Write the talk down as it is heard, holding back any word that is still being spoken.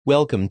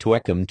Welcome to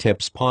Ecom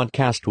Tips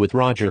Podcast with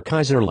Roger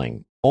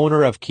Kaiserling,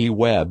 owner of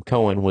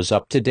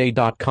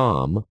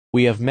KeyWebCohenWasUpToday.com.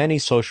 We have many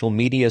social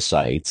media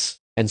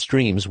sites and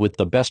streams with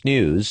the best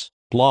news,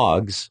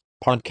 blogs,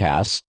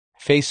 podcasts,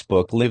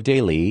 Facebook Live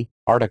Daily,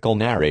 article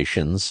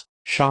narrations,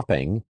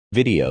 shopping,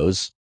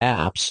 videos,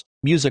 apps,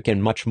 music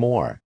and much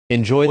more.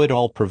 Enjoy it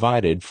all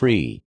provided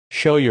free.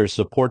 Show your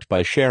support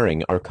by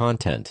sharing our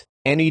content.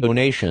 Any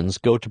donations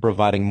go to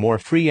providing more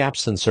free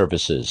apps and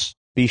services.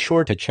 Be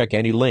sure to check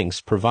any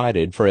links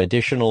provided for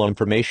additional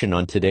information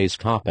on today's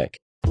topic.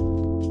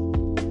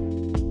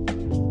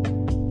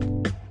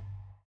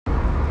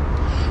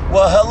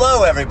 Well,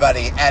 hello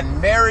everybody, and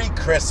Merry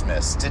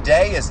Christmas.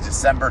 Today is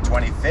December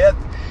 25th.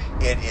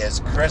 It is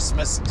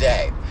Christmas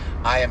Day.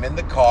 I am in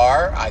the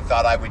car. I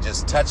thought I would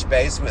just touch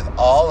base with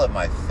all of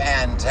my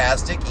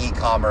fantastic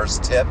e-commerce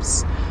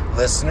tips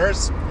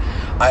listeners.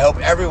 I hope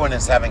everyone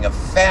is having a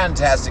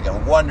fantastic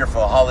and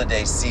wonderful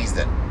holiday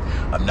season.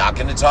 I'm not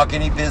going to talk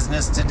any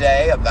business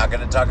today. I'm not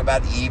going to talk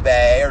about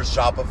eBay or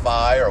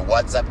Shopify or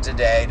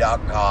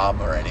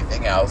What'sUpToday.com or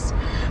anything else.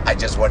 I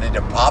just wanted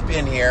to pop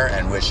in here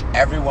and wish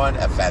everyone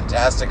a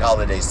fantastic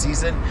holiday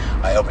season.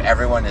 I hope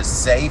everyone is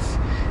safe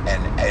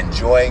and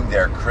enjoying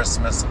their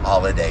Christmas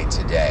holiday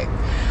today.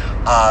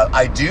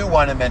 I do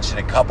want to mention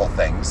a couple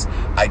things.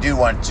 I do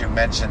want to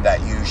mention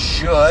that you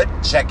should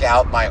check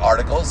out my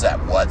articles at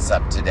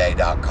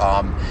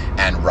What'sUpToday.com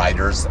and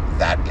Writers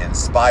That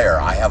Inspire.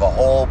 I have a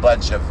whole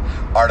bunch of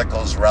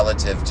articles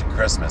relative to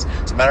Christmas.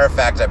 As a matter of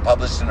fact, I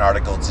published an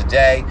article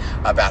today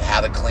about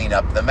how to clean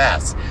up the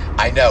mess.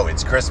 I know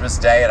it's Christmas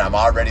Day and I'm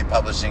already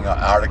publishing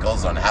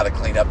articles on how to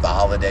clean up the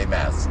holiday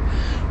mess.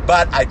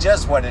 But I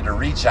just wanted to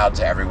reach out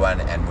to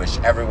everyone and wish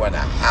everyone a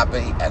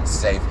happy and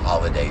safe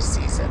holiday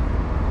season.